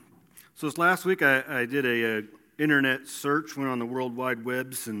So this last week I did a internet search, went on the World Wide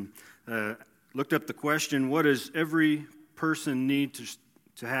Webs, and looked up the question, what does every person need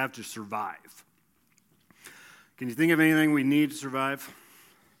to have to survive? Can you think of anything we need to survive?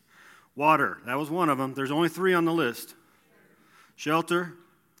 Water, that was one of them. There's only 3 on the list. Shelter,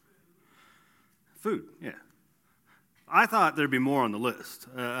 food, yeah. I thought there'd be more on the list.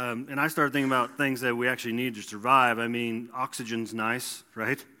 And I started thinking about things that we actually need to survive. I mean, oxygen's nice,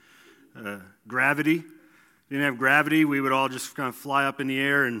 right? Gravity. If we didn't have gravity, we would all just kind of fly up in the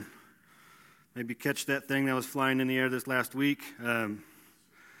air and maybe catch that thing that was flying in the air this last week.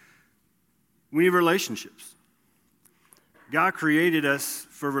 We need relationships. God created us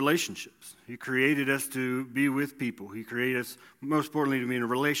for relationships. He created us to be with people. He created us, most importantly, to be in a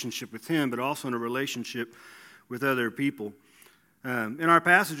relationship with Him, but also in a relationship with other people. In our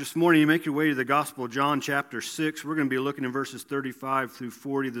passage this morning, you make your way to the Gospel of John chapter 6. We're going to be looking in verses 35 through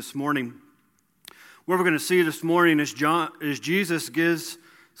 40 this morning. What we're going to see this morning is Jesus gives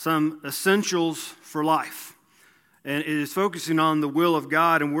some essentials for life. And it is focusing on the will of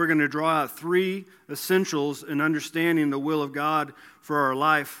God, and we're going to draw out 3 essentials in understanding the will of God for our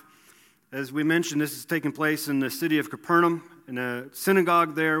life. As we mentioned, this is taking place in the city of Capernaum, in a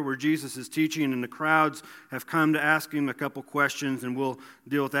synagogue there where Jesus is teaching, and the crowds have come to ask him a couple questions, and we'll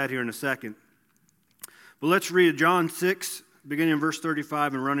deal with that here in a second. But let's read John 6, beginning in verse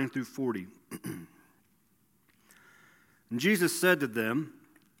 35 and running through 40. And Jesus said to them,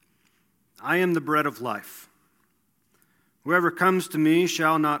 I am the bread of life. Whoever comes to me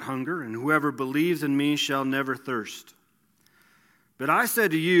shall not hunger, and whoever believes in me shall never thirst. But I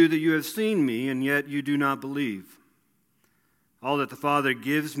said to you that you have seen me, and yet you do not believe. All that the Father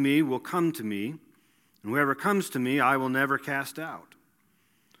gives me will come to me, and whoever comes to me I will never cast out.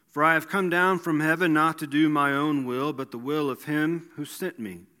 For I have come down from heaven not to do my own will, but the will of him who sent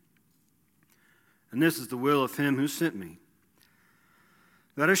me. And this is the will of him who sent me,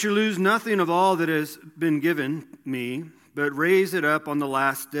 that I should lose nothing of all that has been given me, but raise it up on the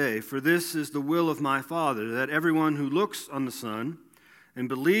last day. For this is the will of my Father, that everyone who looks on the Son and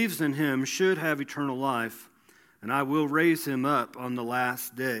believes in him should have eternal life, and I will raise him up on the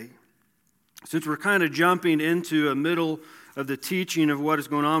last day. Since we're kind of jumping into a middle of the teaching of what is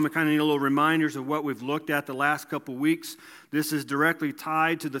going on, we kind of need a little reminders of what we've looked at the last couple weeks. This is directly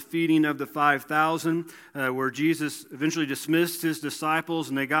tied to the feeding of the 5,000, where Jesus eventually dismissed his disciples,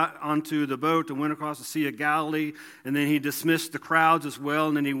 and they got onto the boat and went across the Sea of Galilee, and then he dismissed the crowds as well,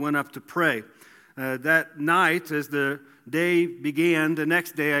 and then he went up to pray. That night, as the day began, the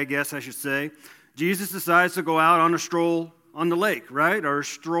next day, I guess I should say, Jesus decides to go out on a stroll on the lake, right? Or a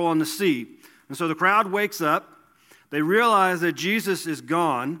stroll on the sea. And so the crowd wakes up. They realize that Jesus is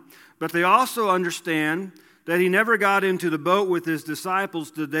gone, but they also understand that he never got into the boat with his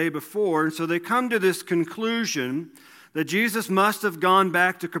disciples the day before. And so they come to this conclusion that Jesus must have gone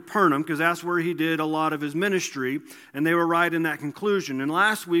back to Capernaum, because that's where he did a lot of his ministry, and they were right in that conclusion. And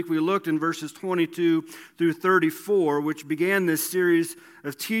last week we looked in verses 22 through 34, which began this series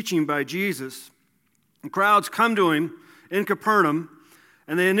of teaching by Jesus. The crowds come to him in Capernaum,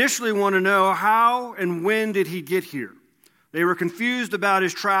 and they initially want to know how and when did he get here. They were confused about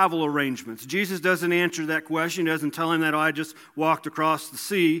his travel arrangements. Jesus doesn't answer that question. He doesn't tell him that, I just walked across the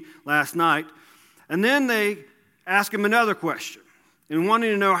sea last night. And then they ask him another question, and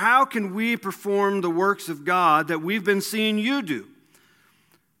wanting to know, how can we perform the works of God that we've been seeing you do?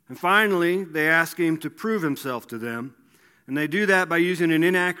 And finally, they ask him to prove himself to them. And they do that by using an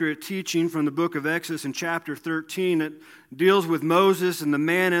inaccurate teaching from the book of Exodus in chapter 13 that deals with Moses and the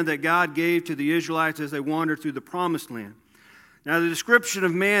manna that God gave to the Israelites as they wandered through the promised land. Now, the description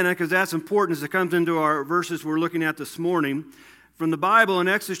of manna, because that's important as it comes into our verses we're looking at this morning, from the Bible in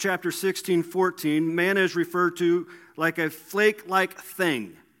Exodus chapter 16-14, manna is referred to like a flake-like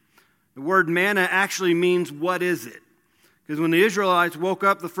thing. The word manna actually means, what is it? Because when the Israelites woke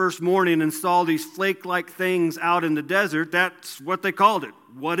up the first morning and saw these flake-like things out in the desert, that's what they called it.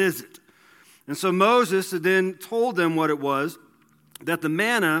 What is it? And so Moses then told them what it was, that the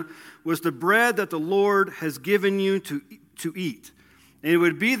manna was the bread that the Lord has given you to eat. And it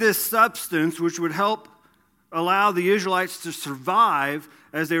would be this substance which would help allow the Israelites to survive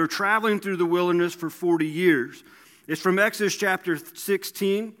as they were traveling through the wilderness for 40 years. It's from Exodus chapter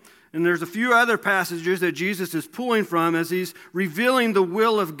 16. And there's a few other passages that Jesus is pulling from as he's revealing the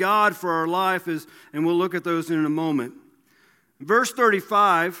will of God for our life, and we'll look at those in a moment. Verse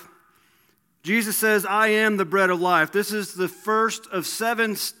 35, Jesus says, I am the bread of life. This is the first of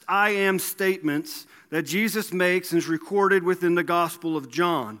 7 I am statements that Jesus makes and is recorded within the Gospel of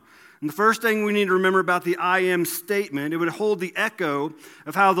John. And the first thing we need to remember about the I am statement, it would hold the echo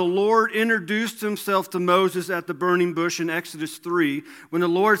of how the Lord introduced himself to Moses at the burning bush in Exodus 3, when the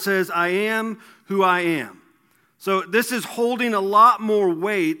Lord says, I am who I am. So this is holding a lot more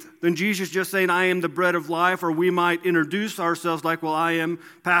weight than Jesus just saying, I am the bread of life, or we might introduce ourselves like, well, I am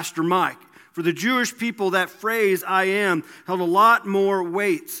Pastor Mike. For the Jewish people, that phrase, I am, held a lot more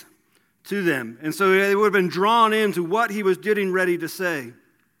weight to them. And so they would have been drawn into what he was getting ready to say.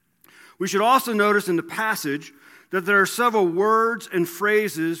 We should also notice in the passage that there are several words and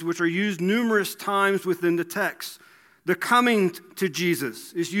phrases which are used numerous times within the text. The coming to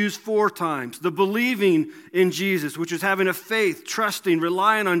Jesus is used 4 times. The believing in Jesus, which is having a faith, trusting,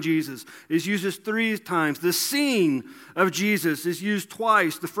 relying on Jesus, is used 3 times. The seeing of Jesus is used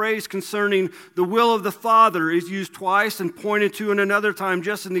twice. The phrase concerning the will of the Father is used twice and pointed to in another time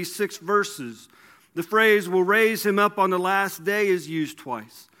just in these 6 verses. The phrase will raise him up on the last day is used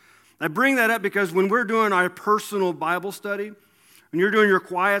twice. I bring that up because when we're doing our personal Bible study, when you're doing your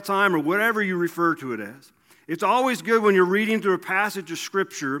quiet time or whatever you refer to it as, it's always good when you're reading through a passage of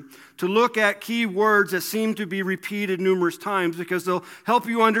Scripture to look at key words that seem to be repeated numerous times because they'll help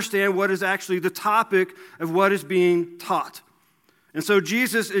you understand what is actually the topic of what is being taught. And so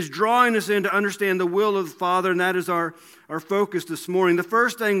Jesus is drawing us in to understand the will of the Father, and that is our focus this morning. The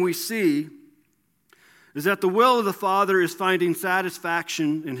first thing we see is that the will of the Father is finding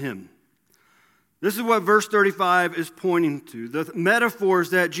satisfaction in him. This is what verse 35 is pointing to. The metaphors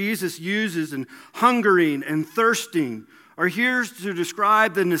that Jesus uses in hungering and thirsting are here to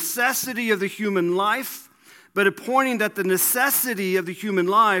describe the necessity of the human life, but pointing that the necessity of the human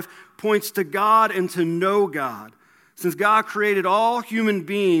life points to God and to know God. Since God created all human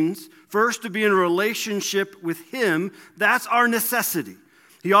beings, first to be in a relationship with him, that's our necessity.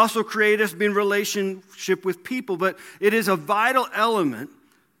 He also created us to be in relationship with people, but it is a vital element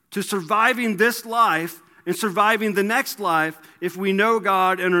to surviving this life and surviving the next life if we know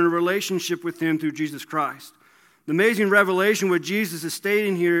God and are in a relationship with him through Jesus Christ. The amazing revelation what Jesus is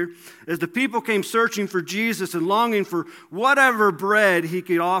stating here is the people came searching for Jesus and longing for whatever bread he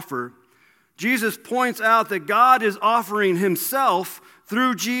could offer. Jesus points out that God is offering himself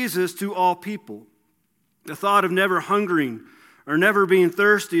through Jesus to all people. The thought of never hungering or never being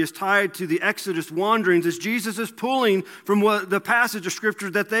thirsty is tied to the Exodus wanderings as Jesus is pulling from the passage of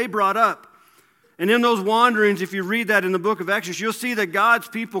Scripture that they brought up. And in those wanderings, if you read that in the book of Exodus, you'll see that God's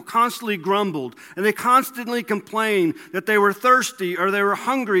people constantly grumbled and they constantly complained that they were thirsty or they were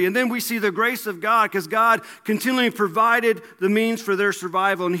hungry. And then we see the grace of God because God continually provided the means for their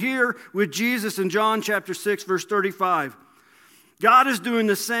survival. And here with Jesus in John chapter 6, verse 35, God is doing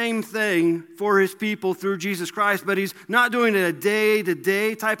the same thing for his people through Jesus Christ, but he's not doing it a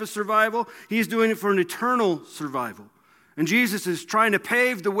day-to-day type of survival. He's doing it for an eternal survival. And Jesus is trying to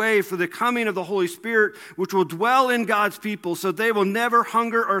pave the way for the coming of the Holy Spirit, which will dwell in God's people so they will never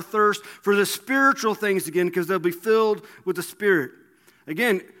hunger or thirst for the spiritual things again because they'll be filled with the Spirit.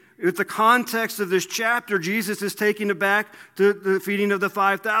 Again, with the context of this chapter, Jesus is taking it back to the feeding of the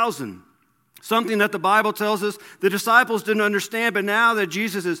 5,000. Something that the Bible tells us the disciples didn't understand, but now that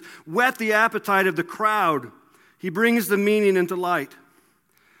Jesus has whet the appetite of the crowd, he brings the meaning into light.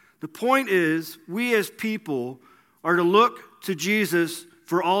 The point is, we as people are to look to Jesus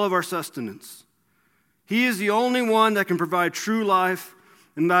for all of our sustenance. He is the only one that can provide true life,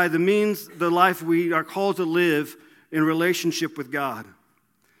 and by the means, the life we are called to live in relationship with God.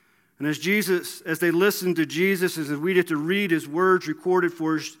 And as they listen to Jesus, as we get to read his words recorded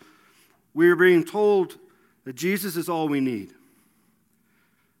for us, we are being told that Jesus is all we need.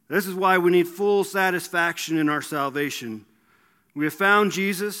 This is why we need full satisfaction in our salvation. We have found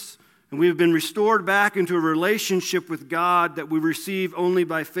Jesus, and we have been restored back into a relationship with God that we receive only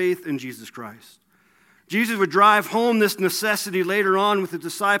by faith in Jesus Christ. Jesus would drive home this necessity later on with the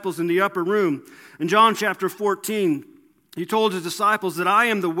disciples in the upper room. In John chapter 14, he told his disciples that I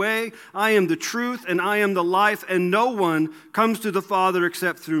am the way, I am the truth, and I am the life, and no one comes to the Father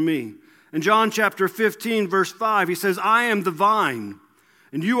except through me. In John chapter 15, verse 5, he says, I am the vine,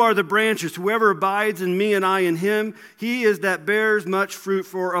 and you are the branches. Whoever abides in me and I in him, he is that bears much fruit.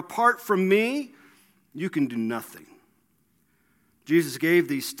 For apart from me, you can do nothing. Jesus gave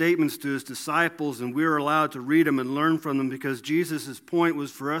these statements to his disciples, and we are allowed to read them and learn from them because Jesus' point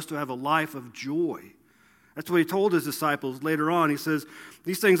was for us to have a life of joy. That's what he told his disciples later on. He says,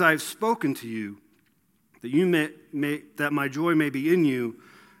 these things I have spoken to you, that you that my joy may be in you,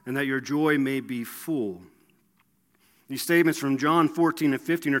 and that your joy may be full. These statements from John 14 and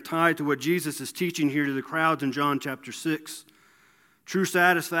 15 are tied to what Jesus is teaching here to the crowds in John chapter 6. True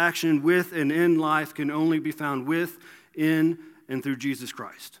satisfaction with and in life can only be found with, in, and through Jesus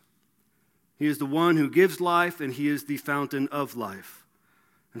Christ. He is the one who gives life, and he is the fountain of life.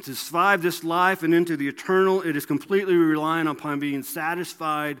 And to survive this life and into the eternal, it is completely relying upon being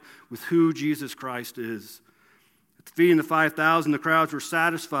satisfied with who Jesus Christ is. At feeding the 5,000, the crowds were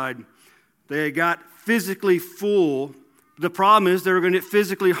satisfied. They got physically full. The problem is they were going to get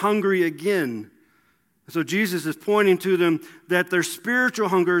physically hungry again. So Jesus is pointing to them that their spiritual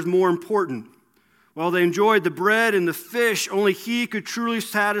hunger is more important. While they enjoyed the bread and the fish, only he could truly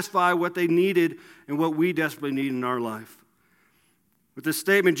satisfy what they needed and what we desperately need in our life. With this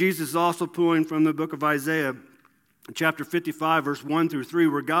statement, Jesus is also pulling from the book of Isaiah, chapter 55, verse 1 through 3,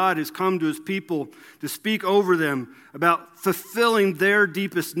 where God has come to his people to speak over them about fulfilling their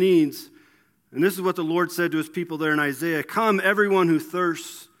deepest needs. And this is what the Lord said to his people there in Isaiah: "Come, everyone who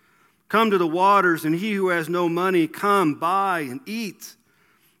thirsts, come to the waters, and he who has no money, come, buy and eat.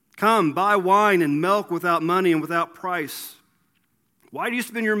 Come, buy wine and milk without money and without price. Why do you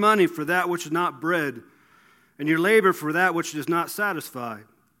spend your money for that which is not bread, and your labor for that which does not satisfy?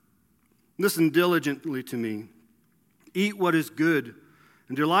 Listen diligently to me. Eat what is good,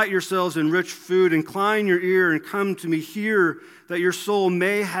 and delight yourselves in rich food. Incline your ear and come to me. Hear that your soul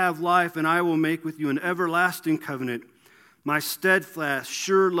may have life, and I will make with you an everlasting covenant, my steadfast,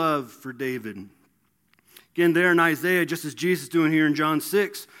 sure love for David." Again, there in Isaiah, just as Jesus is doing here in John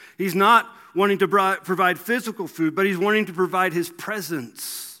 6, he's not wanting to provide physical food, but he's wanting to provide his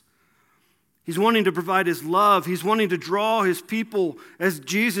presence. He's wanting to provide his love. He's wanting to draw his people as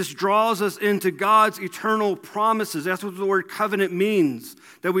Jesus draws us into God's eternal promises. That's what the word covenant means,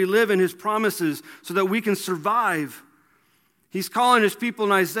 that we live in his promises so that we can survive. He's calling his people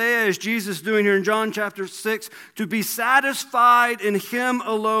in Isaiah, as Jesus is doing here in John chapter 6, to be satisfied in him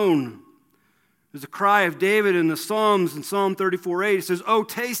alone. There's a cry of David in the Psalms, in Psalm 34:8. It says, "Oh,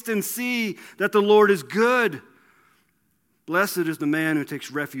 taste and see that the Lord is good. Blessed is the man who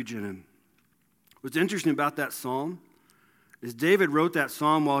takes refuge in him." What's interesting about that psalm is David wrote that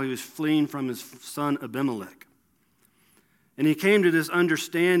psalm while he was fleeing from his son Abimelech. And he came to this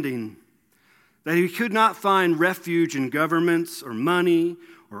understanding that he could not find refuge in governments or money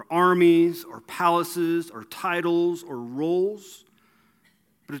or armies or palaces or titles or roles,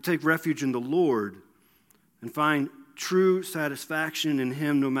 but to take refuge in the Lord and find true satisfaction in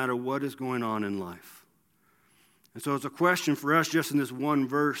him no matter what is going on in life. And so it's a question for us just in this one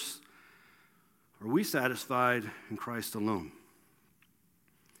verse: are we satisfied in Christ alone?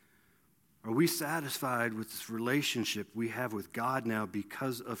 Are we satisfied with this relationship we have with God now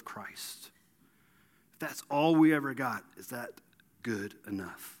because of Christ? If that's all we ever got, is that good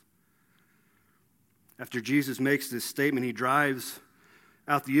enough? After Jesus makes this statement, he drives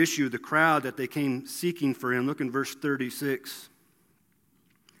out the issue of the crowd that they came seeking for him. Look in verse 36.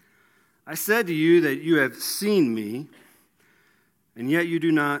 "I said to you that you have seen me, and yet you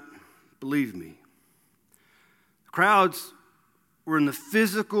do not believe me." The crowds were in the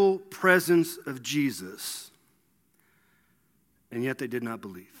physical presence of Jesus, and yet they did not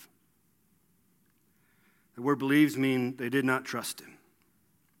believe. The word believes means they did not trust him.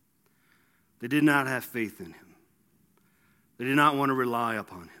 They did not have faith in him. They did not want to rely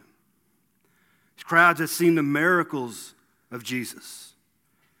upon him. These crowds had seen the miracles of Jesus,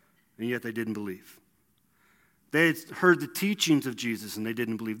 and yet they didn't believe. They had heard the teachings of Jesus, and they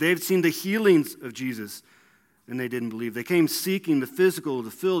didn't believe. They had seen the healings of Jesus, and they didn't believe. They came seeking the physical to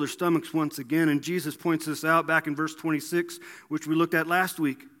fill their stomachs once again, and Jesus points this out back in verse 26, which we looked at last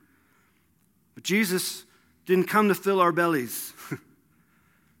week. But Jesus didn't come to fill our bellies.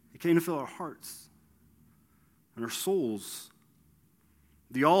 He came to fill our hearts and our souls.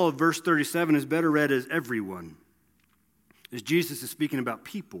 The all of verse 37 is better read as everyone, as Jesus is speaking about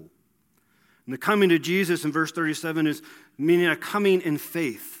people. And the coming to Jesus in verse 37 is meaning a coming in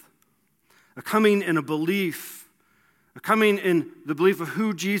faith, a coming in a belief, a coming in the belief of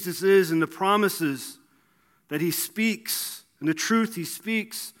who Jesus is and the promises that he speaks and the truth he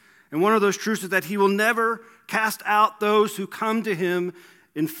speaks. And one of those truths is that he will never cast out those who come to him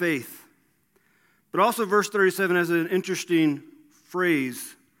in faith. But also verse 37 has an interesting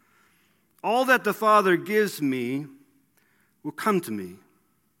phrase: "All that the Father gives me will come to me."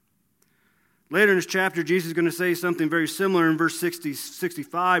 Later in this chapter, Jesus is going to say something very similar in verse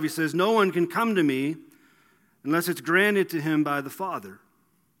 65. He says, "No one can come to me unless it's granted to him by the Father."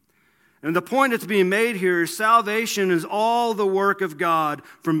 And the point that's being made here is salvation is all the work of God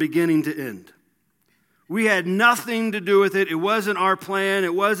from beginning to end. We had nothing to do with it. It wasn't our plan.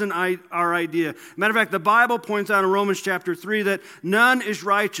 It wasn't our idea. Matter of fact, the Bible points out in Romans chapter 3 that none is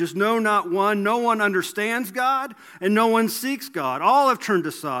righteous, no, not one. No one understands God, and no one seeks God. All have turned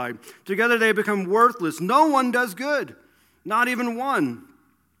aside. Together they become worthless. No one does good, not even one.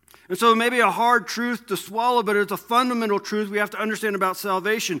 And so it may be a hard truth to swallow, but it's a fundamental truth we have to understand about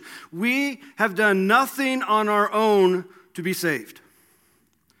salvation. We have done nothing on our own to be saved.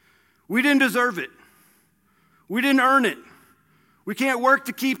 We didn't deserve it. We didn't earn it. We can't work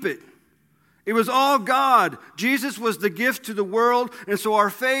to keep it. It was all God. Jesus was the gift to the world, and so our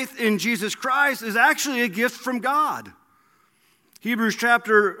faith in Jesus Christ is actually a gift from God. Ephesians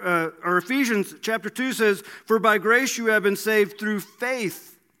chapter 2 says, "For by grace you have been saved through faith.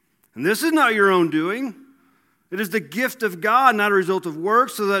 And this is not your own doing. It is the gift of God, not a result of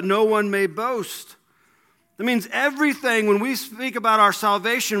works, so that no one may boast." That means everything, when we speak about our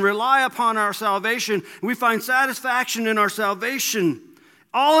salvation, rely upon our salvation. We find satisfaction in our salvation.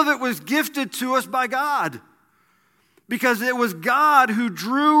 All of it was gifted to us by God, because it was God who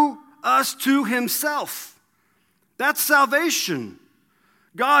drew us to himself. That's salvation.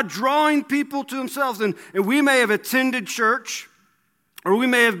 God drawing people to himself. And we may have attended church, or we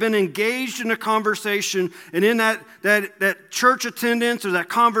may have been engaged in a conversation, and in that church attendance or that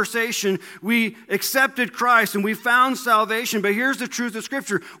conversation, we accepted Christ and we found salvation. But here's the truth of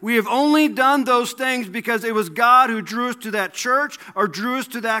Scripture. We have only done those things because it was God who drew us to that church or drew us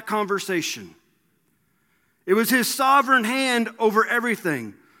to that conversation. It was his sovereign hand over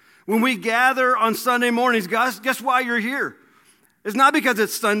everything. When we gather on Sunday mornings, guess why you're here? It's not because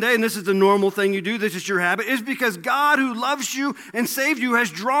it's Sunday and this is the normal thing you do, this is your habit. It's because God, who loves you and saved you, has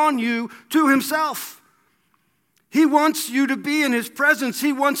drawn you to himself. He wants you to be in his presence.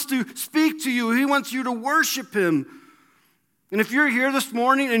 He wants to speak to you. He wants you to worship him. And if you're here this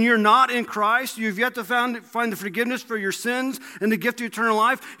morning and you're not in Christ, you've yet to find the forgiveness for your sins and the gift of eternal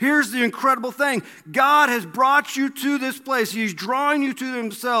life, here's the incredible thing. God has brought you to this place. He's drawing you to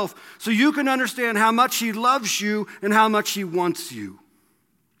himself so you can understand how much he loves you and how much he wants you.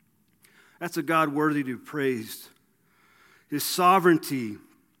 That's a God worthy to be praised. His sovereignty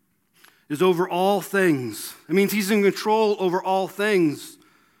is over all things. It means he's in control over all things,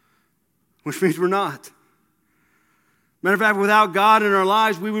 which means we're not. Matter of fact, without God in our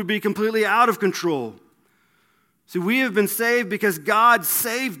lives, we would be completely out of control. See, we have been saved because God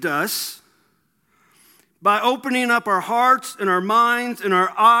saved us by opening up our hearts and our minds and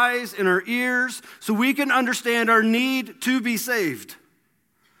our eyes and our ears so we can understand our need to be saved.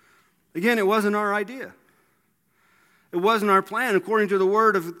 Again, it wasn't our idea. It wasn't our plan. According to the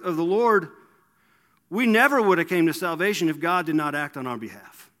word of the Lord, we never would have came to salvation if God did not act on our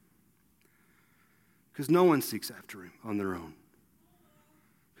behalf. Because no one seeks after him on their own.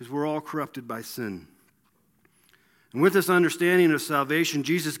 Because we're all corrupted by sin. And with this understanding of salvation,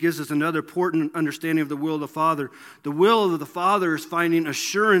 Jesus gives us another important understanding of the will of the Father. The will of the Father is finding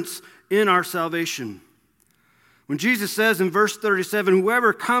assurance in our salvation. When Jesus says in verse 37,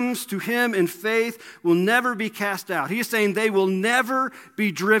 "Whoever comes to him in faith will never be cast out," he is saying they will never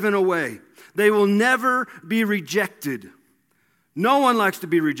be driven away. They will never be rejected. No one likes to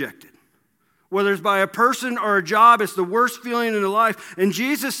be rejected. Whether it's by a person or a job, it's the worst feeling in life. And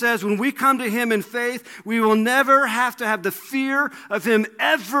Jesus says when we come to him in faith, we will never have to have the fear of him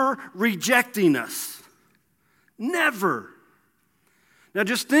ever rejecting us. Never. Now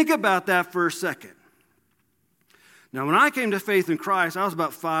just think about that for a second. Now when I came to faith in Christ, I was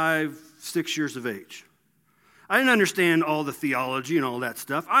about 5, 6 years of age. I didn't understand all the theology and all that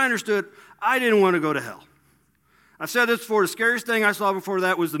stuff. I understood I didn't want to go to hell. I've said this before, the scariest thing I saw before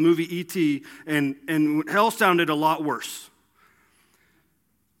that was the movie E.T., and hell sounded a lot worse.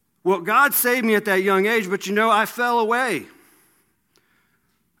 Well, God saved me at that young age, but I fell away.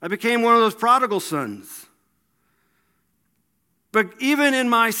 I became one of those prodigal sons. But even in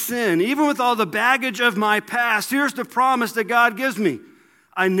my sin, even with all the baggage of my past, here's the promise that God gives me.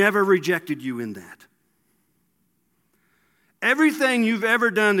 I never rejected you in that. Everything you've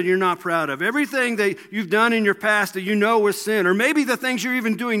ever done that you're not proud of, everything that you've done in your past that you know was sin, or maybe the things you're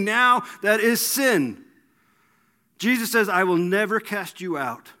even doing now that is sin, Jesus says, I will never cast you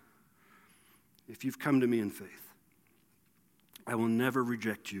out if you've come to me in faith. I will never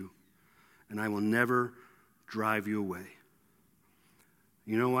reject you, and I will never drive you away.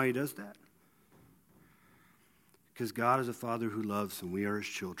 You know why he does that? Because God is a Father who loves, and we are his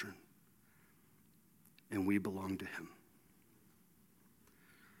children, and we belong to him.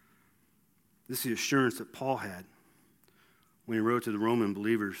 This is the assurance that Paul had when he wrote to the Roman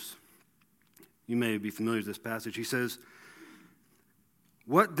believers. You may be familiar with this passage. He says,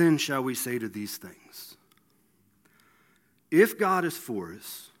 "What then shall we say to these things? If God is for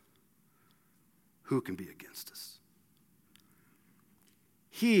us, who can be against us?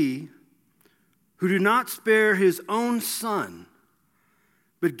 He who did not spare his own son,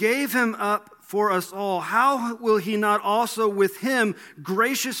 but gave him up for us all, how will he not also with him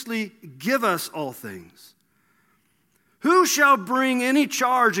graciously give us all things? Who shall bring any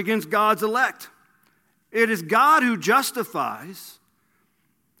charge against God's elect? It is God who justifies.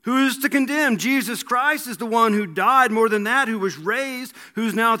 Who is to condemn? Jesus Christ is the one who died, more than that, who was raised, who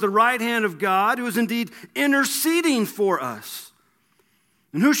is now at the right hand of God, who is indeed interceding for us.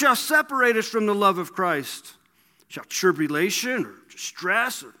 And who shall separate us from the love of Christ? Shall tribulation or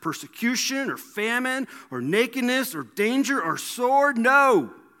distress or persecution or famine or nakedness or danger or sword?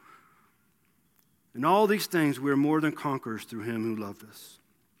 No. In all these things we are more than conquerors through him who loved us.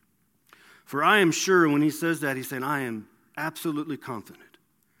 For I am sure when he says that, he's saying, I am absolutely confident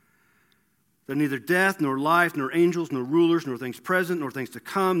that neither death, nor life, nor angels, nor rulers, nor things present, nor things to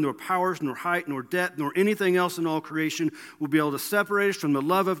come, nor powers, nor height, nor depth, nor anything else in all creation will be able to separate us from the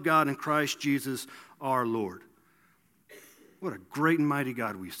love of God in Christ Jesus our Lord. What a great and mighty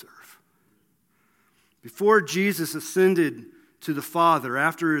God we serve. Before Jesus ascended to the Father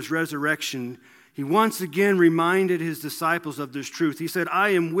after his resurrection, he once again reminded his disciples of this truth. He said, I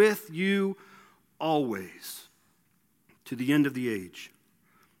am with you always to the end of the age.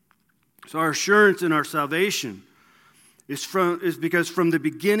 So our assurance in our salvation is because from the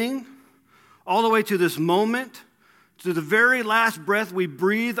beginning all the way to this moment, to the very last breath we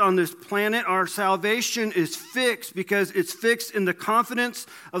breathe on this planet, our salvation is fixed because it's fixed in the confidence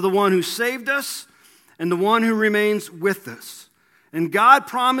of the one who saved us and the one who remains with us. And God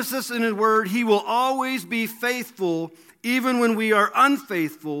promises in his word he will always be faithful even when we are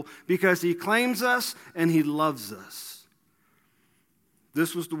unfaithful because he claims us and he loves us.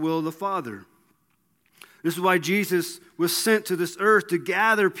 This was the will of the Father. This is why Jesus was sent to this earth, to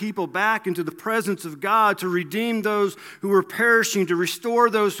gather people back into the presence of God, to redeem those who were perishing, to restore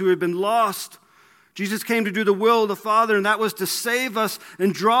those who had been lost. Jesus came to do the will of the Father, and that was to save us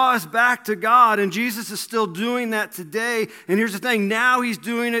and draw us back to God. And Jesus is still doing that today. And here's the thing, now he's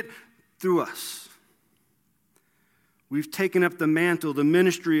doing it through us. We've taken up the mantle, the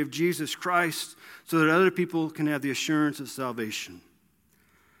ministry of Jesus Christ, so that other people can have the assurance of salvation.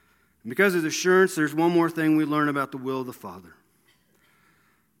 And because of the assurance, there's one more thing we learn about the will of the Father.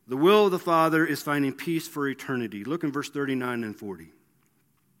 The will of the Father is finding peace for eternity. Look in verse 39 and 40.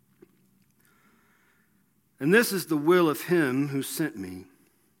 And this is the will of him who sent me,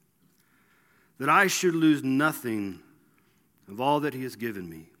 that I should lose nothing of all that he has given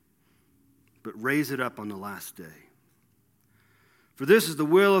me, but raise it up on the last day. For this is the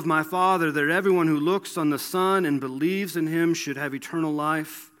will of my Father, that everyone who looks on the Son and believes in him should have eternal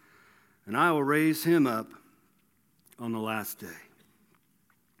life, and I will raise him up on the last day.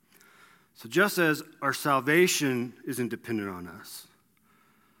 So just as our salvation isn't dependent on us,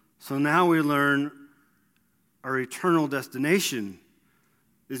 so now we learn our eternal destination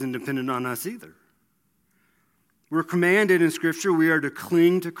isn't dependent on us either. We're commanded in Scripture, we are to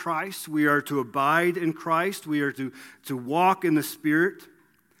cling to Christ, we are to abide in Christ, we are to walk in the Spirit.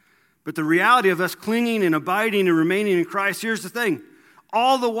 But the reality of us clinging and abiding and remaining in Christ, here's the thing.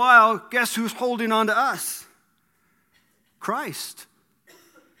 All the while, guess who's holding on to us? Christ.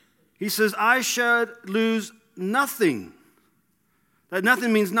 He says, I should lose nothing. That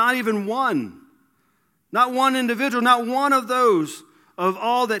nothing means not even one. Not one individual, not one of those of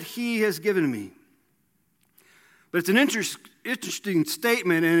all that he has given me. But it's an interesting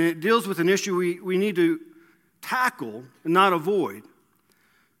statement, and it deals with an issue we need to tackle and not avoid.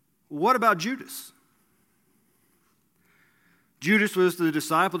 What about Judas? Judas was the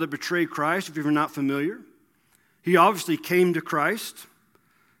disciple that betrayed Christ, if you're not familiar. He obviously came to Christ.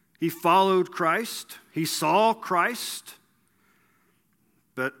 He followed Christ. He saw Christ.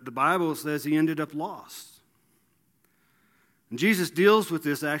 But the Bible says he ended up lost. And Jesus deals with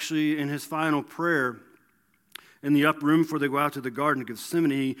this actually in his final prayer in the upper room before they go out to the Garden of Gethsemane.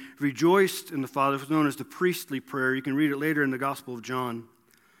 He rejoiced in the Father. It was known as the priestly prayer. You can read it later in the Gospel of John.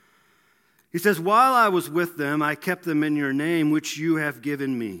 He says, while I was with them, I kept them in your name, which you have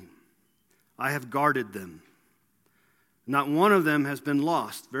given me. I have guarded them. Not one of them has been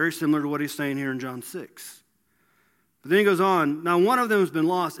lost. Very similar to what he's saying here in John 6. But then he goes on, now one of them has been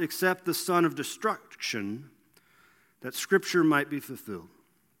lost except the son of destruction, that Scripture might be fulfilled.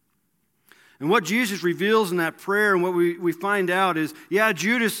 And what Jesus reveals in that prayer and what we find out is, yeah,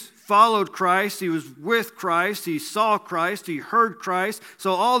 Judas followed Christ, he was with Christ, he saw Christ, he heard Christ,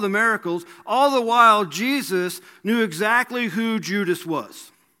 saw all the miracles. All the while, Jesus knew exactly who Judas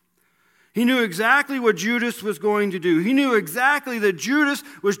was. He knew exactly what Judas was going to do. He knew exactly that Judas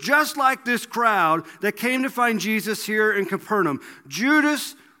was just like this crowd that came to find Jesus here in Capernaum.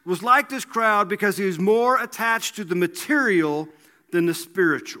 Judas was like this crowd because he was more attached to the material than the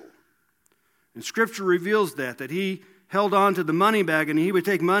spiritual. And Scripture reveals that he held on to the money bag and he would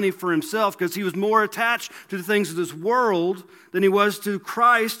take money for himself because he was more attached to the things of this world than he was to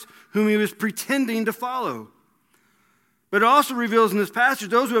Christ, whom he was pretending to follow. But it also reveals in this passage,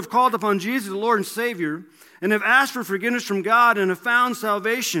 those who have called upon Jesus, the Lord and Savior, and have asked for forgiveness from God and have found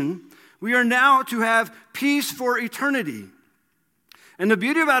salvation, we are now to have peace for eternity. And the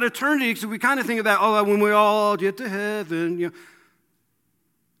beauty about eternity is we kind of think about, when we all get to heaven.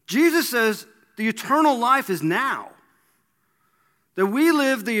 Jesus says the eternal life is now. That we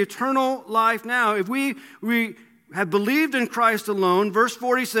live the eternal life now. If we have believed in Christ alone, verse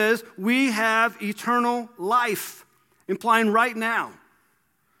 40 says, we have eternal life, implying right now.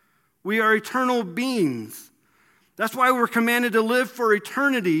 We are eternal beings. That's why we're commanded to live for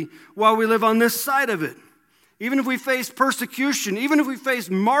eternity while we live on this side of it. Even if we face persecution, even if we face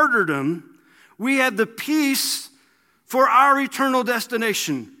martyrdom, we have the peace for our eternal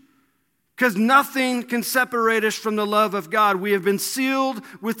destination. Because nothing can separate us from the love of God. We have been sealed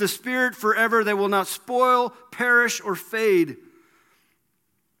with the Spirit forever that will not spoil, perish, or fade.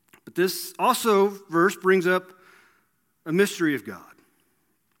 But this also verse brings up a mystery of God.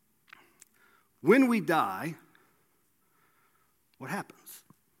 When we die, what happens?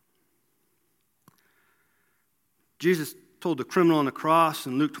 Jesus told the criminal on the cross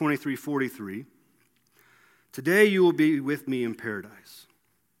in Luke 23:43, "Today you will be with me in paradise."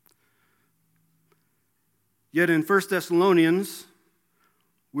 Yet in 1 Thessalonians,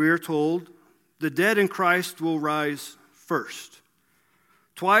 we are told the dead in Christ will rise first.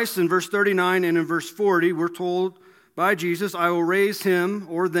 Twice in verse 39 and in verse 40, we're told by Jesus, "I will raise him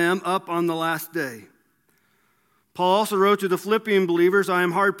or them up on the last day." Paul also wrote to the Philippian believers, "I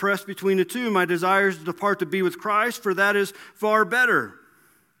am hard pressed between the two. My desire is to depart to be with Christ, for that is far better."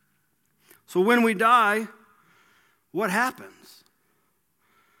 So when we die, what happens?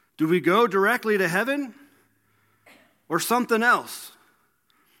 Do we go directly to heaven or something else?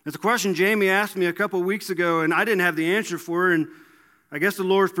 It's a question Jamie asked me a couple weeks ago, and I didn't have the answer for her, and I guess the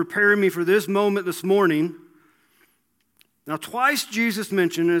Lord's preparing me for this moment this morning. Now, twice Jesus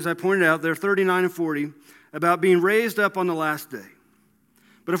mentioned, as I pointed out there, 39 and 40, about being raised up on the last day.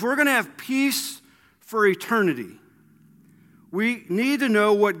 But if we're going to have peace for eternity, we need to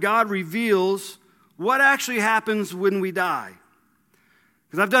know what God reveals, what actually happens when we die.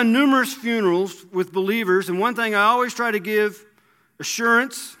 Because I've done numerous funerals with believers, and one thing I always try to give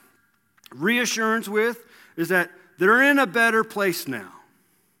assurance, reassurance with, is that they're in a better place now.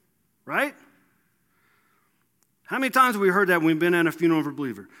 Right? How many times have we heard that when we've been at a funeral of a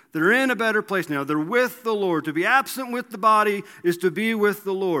believer? They're in a better place now. They're with the Lord. To be absent with the body is to be with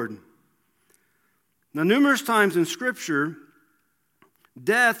the Lord. Now, numerous times in Scripture,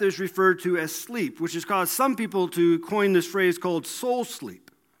 death is referred to as sleep, which has caused some people to coin this phrase called soul sleep.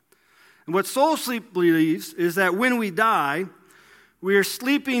 And what soul sleep believes is that when we die, we are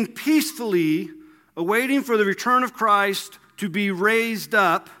sleeping peacefully, awaiting for the return of Christ to be raised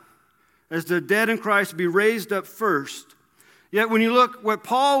up, as the dead in Christ to be raised up first. Yet when you look what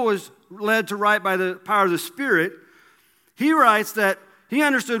Paul was led to write by the power of the Spirit, he writes that he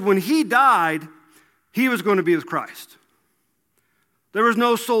understood when he died, he was going to be with Christ. There was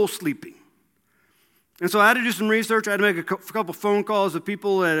no soul sleeping. And so I had to do some research. I had to make a couple phone calls to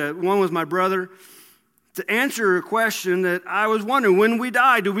people. One was my brother, to answer a question that I was wondering. When we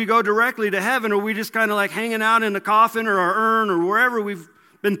die, do we go directly to heaven, or are we just kind of like hanging out in the coffin or our urn or wherever we've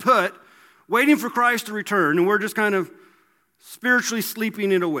been put, waiting for Christ to return, and we're just kind of spiritually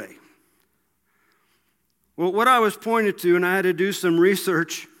sleeping it away? Well, what I was pointed to, and I had to do some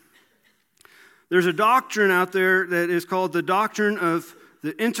research, there's a doctrine out there that is called the doctrine of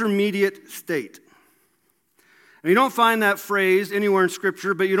the intermediate state. And you don't find that phrase anywhere in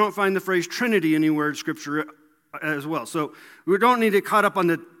Scripture, but you don't find the phrase Trinity anywhere in Scripture as well. So we don't need to get caught up on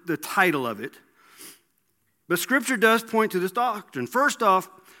the title of it. But Scripture does point to this doctrine. First off,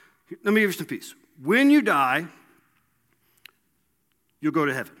 let me give you some peace. When you die, you'll go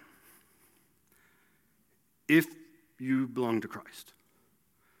to heaven. If you belong to Christ.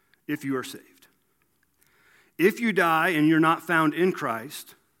 If you are saved. If you die and you're not found in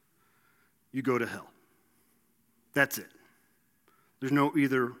Christ, you go to hell. That's it. There's no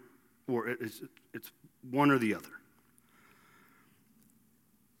either or. It's one or the other.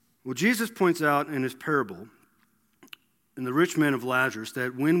 Well, Jesus points out in his parable, in the rich man of Lazarus,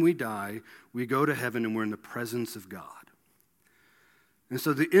 that when we die, we go to heaven and we're in the presence of God. And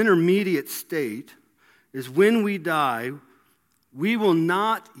so the intermediate state is when we die, we will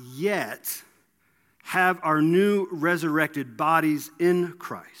not yet have our new resurrected bodies in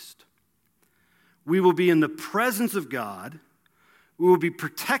Christ. We will be in the presence of God. We will be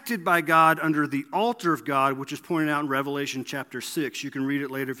protected by God under the altar of God, which is pointed out in Revelation chapter 6. You can read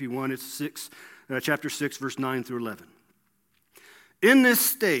it later if you want. It's chapter 6, verse 9 through 11. In this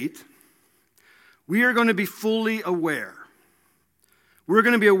state, we are going to be fully aware. We're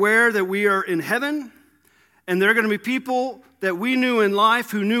going to be aware that we are in heaven, and there are going to be people that we knew in life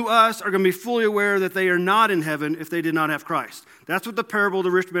who knew us are going to be fully aware that they are not in heaven if they did not have Christ. That's what the parable of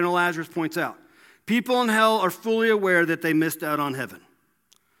the rich man and Lazarus points out. People in hell are fully aware that they missed out on heaven.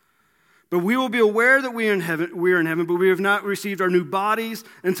 But we will be aware that we are in heaven, but we have not received our new bodies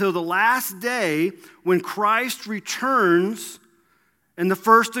until the last day when Christ returns, and the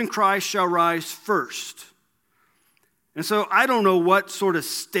first in Christ shall rise first. And so I don't know what sort of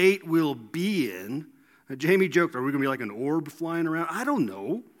state we'll be in. Jamie joked, are we going to be like an orb flying around? I don't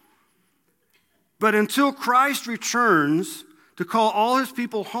know. But until Christ returns to call all his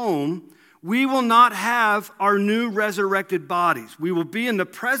people home, we will not have our new resurrected bodies. We will be in the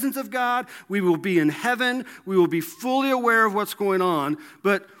presence of God. We will be in heaven. We will be fully aware of what's going on,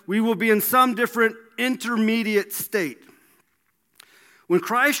 but we will be in some different intermediate state. When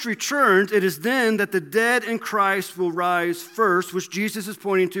Christ returns, it is then that the dead in Christ will rise first, which Jesus is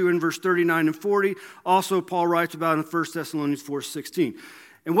pointing to in verse 39 and 40. Also, Paul writes about in 1 Thessalonians 4:16.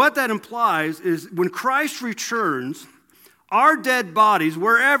 And what that implies is when Christ returns, our dead bodies,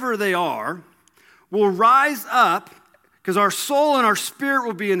 wherever they are, will rise up because our soul and our spirit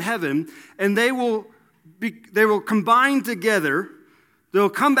will be in heaven, and they will combine together. They'll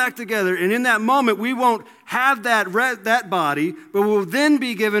come back together, and in that moment, we won't have that body, but we'll then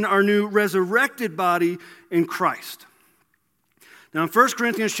be given our new resurrected body in Christ. Now, in 1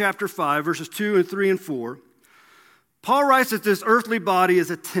 Corinthians chapter 5, verses 2 and 3 and 4, Paul writes that this earthly body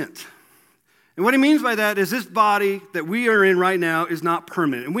is a tent. And what he means by that is this body that we are in right now is not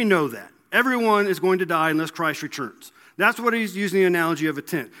permanent, and we know that. Everyone is going to die unless Christ returns. That's what he's using the analogy of a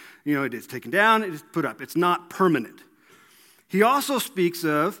tent. You know, it is taken down, it is put up. It's not permanent. He also speaks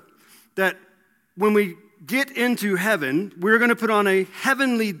of that when we get into heaven, we're going to put on a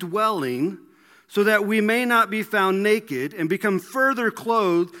heavenly dwelling so that we may not be found naked and become further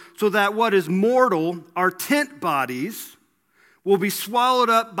clothed so that what is mortal, our tent bodies, will be swallowed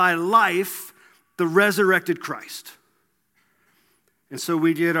up by life, the resurrected Christ. And so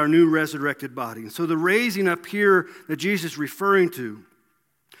we get our new resurrected body. And so the raising up here that Jesus is referring to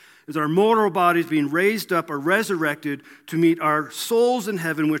is our mortal bodies being raised up or resurrected to meet our souls in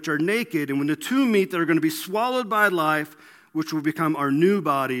heaven, which are naked. And when the two meet, they're going to be swallowed by life, which will become our new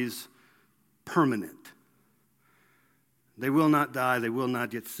bodies, permanent. They will not die. They will not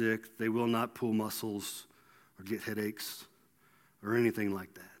get sick. They will not pull muscles or get headaches or anything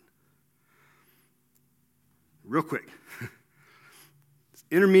like that. Real quick.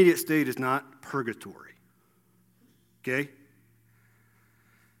 Intermediate state is not purgatory. Okay?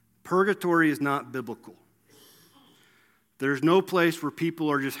 Purgatory is not biblical. There's no place where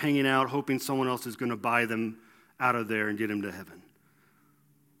people are just hanging out hoping someone else is going to buy them out of there and get them to heaven.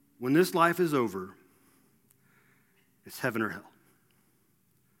 When this life is over, it's heaven or hell.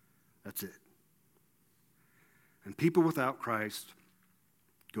 That's it. And people without Christ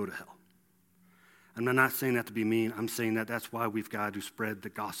go to hell. And I'm not saying that to be mean. I'm saying that that's why we've got to spread the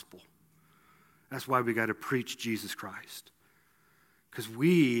gospel. That's why we've got to preach Jesus Christ. Because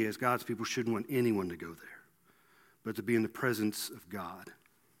we, as God's people, shouldn't want anyone to go there, but to be in the presence of God.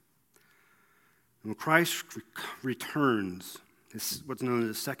 And when Christ returns, this is what's known as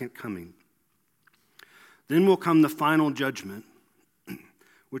the second coming, then will come the final judgment,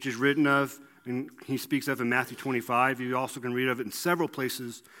 which is written of, and he speaks of in Matthew 25. You also can read of it in several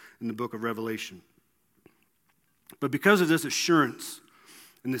places in the book of Revelation. But because of this assurance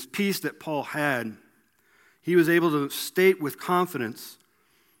and this peace that Paul had, he was able to state with confidence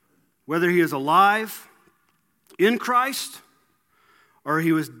whether he is alive in Christ or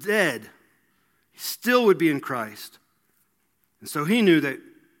he was dead, he still would be in Christ. And so he knew that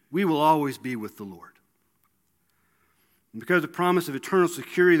we will always be with the Lord. And because of the promise of eternal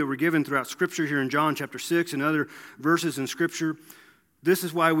security that we're given throughout Scripture here in John chapter 6 and other verses in Scripture, this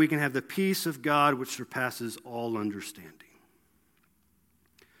is why we can have the peace of God which surpasses all understanding.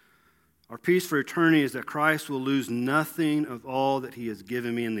 Our peace for eternity is that Christ will lose nothing of all that he has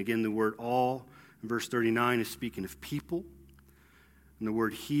given me. And again, the word all in verse 39 is speaking of people. And the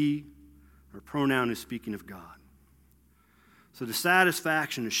word he, or pronoun, is speaking of God. So the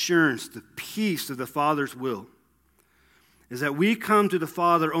satisfaction, assurance, the peace of the Father's will is that we come to the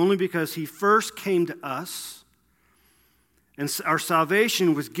Father only because he first came to us. And our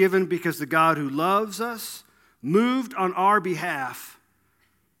salvation was given because the God who loves us moved on our behalf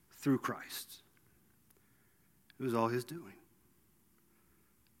through Christ. It was all his doing.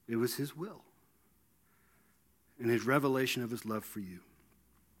 It was his will and his revelation of his love for you.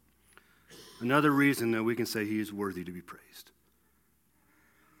 Another reason that we can say he is worthy to be praised.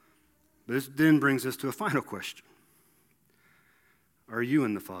 But this then brings us to a final question. Are you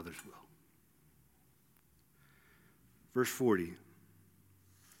in the Father's will? Verse 40.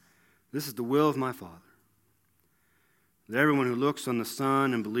 This is the will of my Father, that everyone who looks on the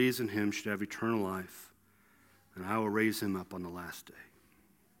Son and believes in him should have eternal life, and I will raise him up on the last day.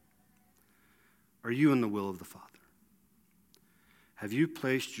 Are you in the will of the Father? Have you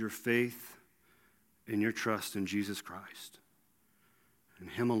placed your faith and your trust in Jesus Christ and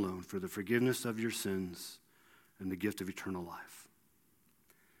him alone for the forgiveness of your sins and the gift of eternal life?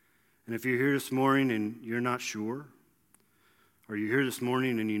 And if you're here this morning and you're not sure, or you're here this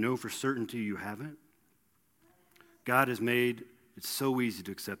morning and you know for certainty you haven't, God has made it so easy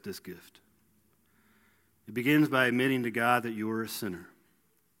to accept this gift. It begins by admitting to God that you are a sinner.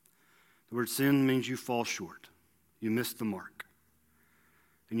 The word sin means you fall short. You missed the mark.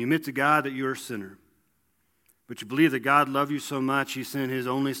 And you admit to God that you're a sinner. But you believe that God loved you so much, he sent his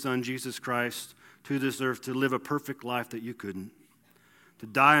only Son, Jesus Christ, to this earth to live a perfect life that you couldn't. To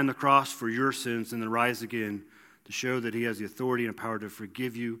die on the cross for your sins and then rise again to show that he has the authority and power to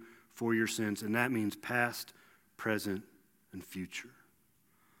forgive you for your sins. And that means past, present, and future.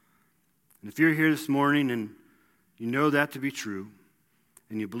 And if you're here this morning and you know that to be true,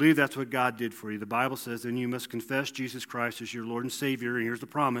 and you believe that's what God did for you, the Bible says then you must confess Jesus Christ as your Lord and Savior, and here's the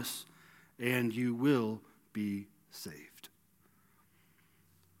promise, and you will be saved.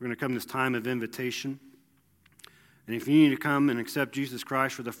 We're going to come to this time of invitation. And if you need to come and accept Jesus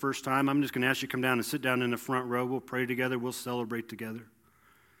Christ for the first time, I'm just going to ask you to come down and sit down in the front row. We'll pray together. We'll celebrate together.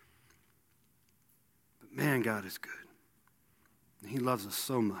 But man, God is good. He loves us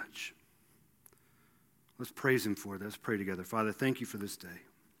so much. Let's praise him for that. Let's pray together. Father, thank you for this day.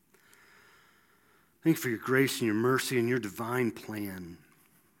 Thank you for your grace and your mercy and your divine plan.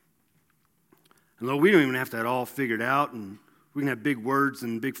 And Lord, we don't even have that all figured out, and we can have big words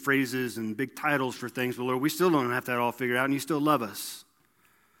and big phrases and big titles for things, but Lord, we still don't have that all figured out, and you still love us.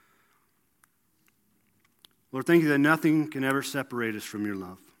 Lord, thank you that nothing can ever separate us from your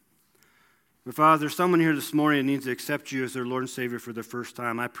love. But Father, there's someone here this morning that needs to accept you as their Lord and Savior for the first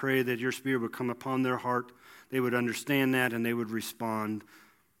time. I pray that your Spirit would come upon their heart, they would understand that, and they would respond.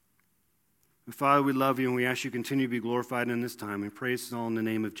 And Father, we love you, and we ask you to continue to be glorified in this time. We pray this all in the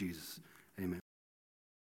name of Jesus.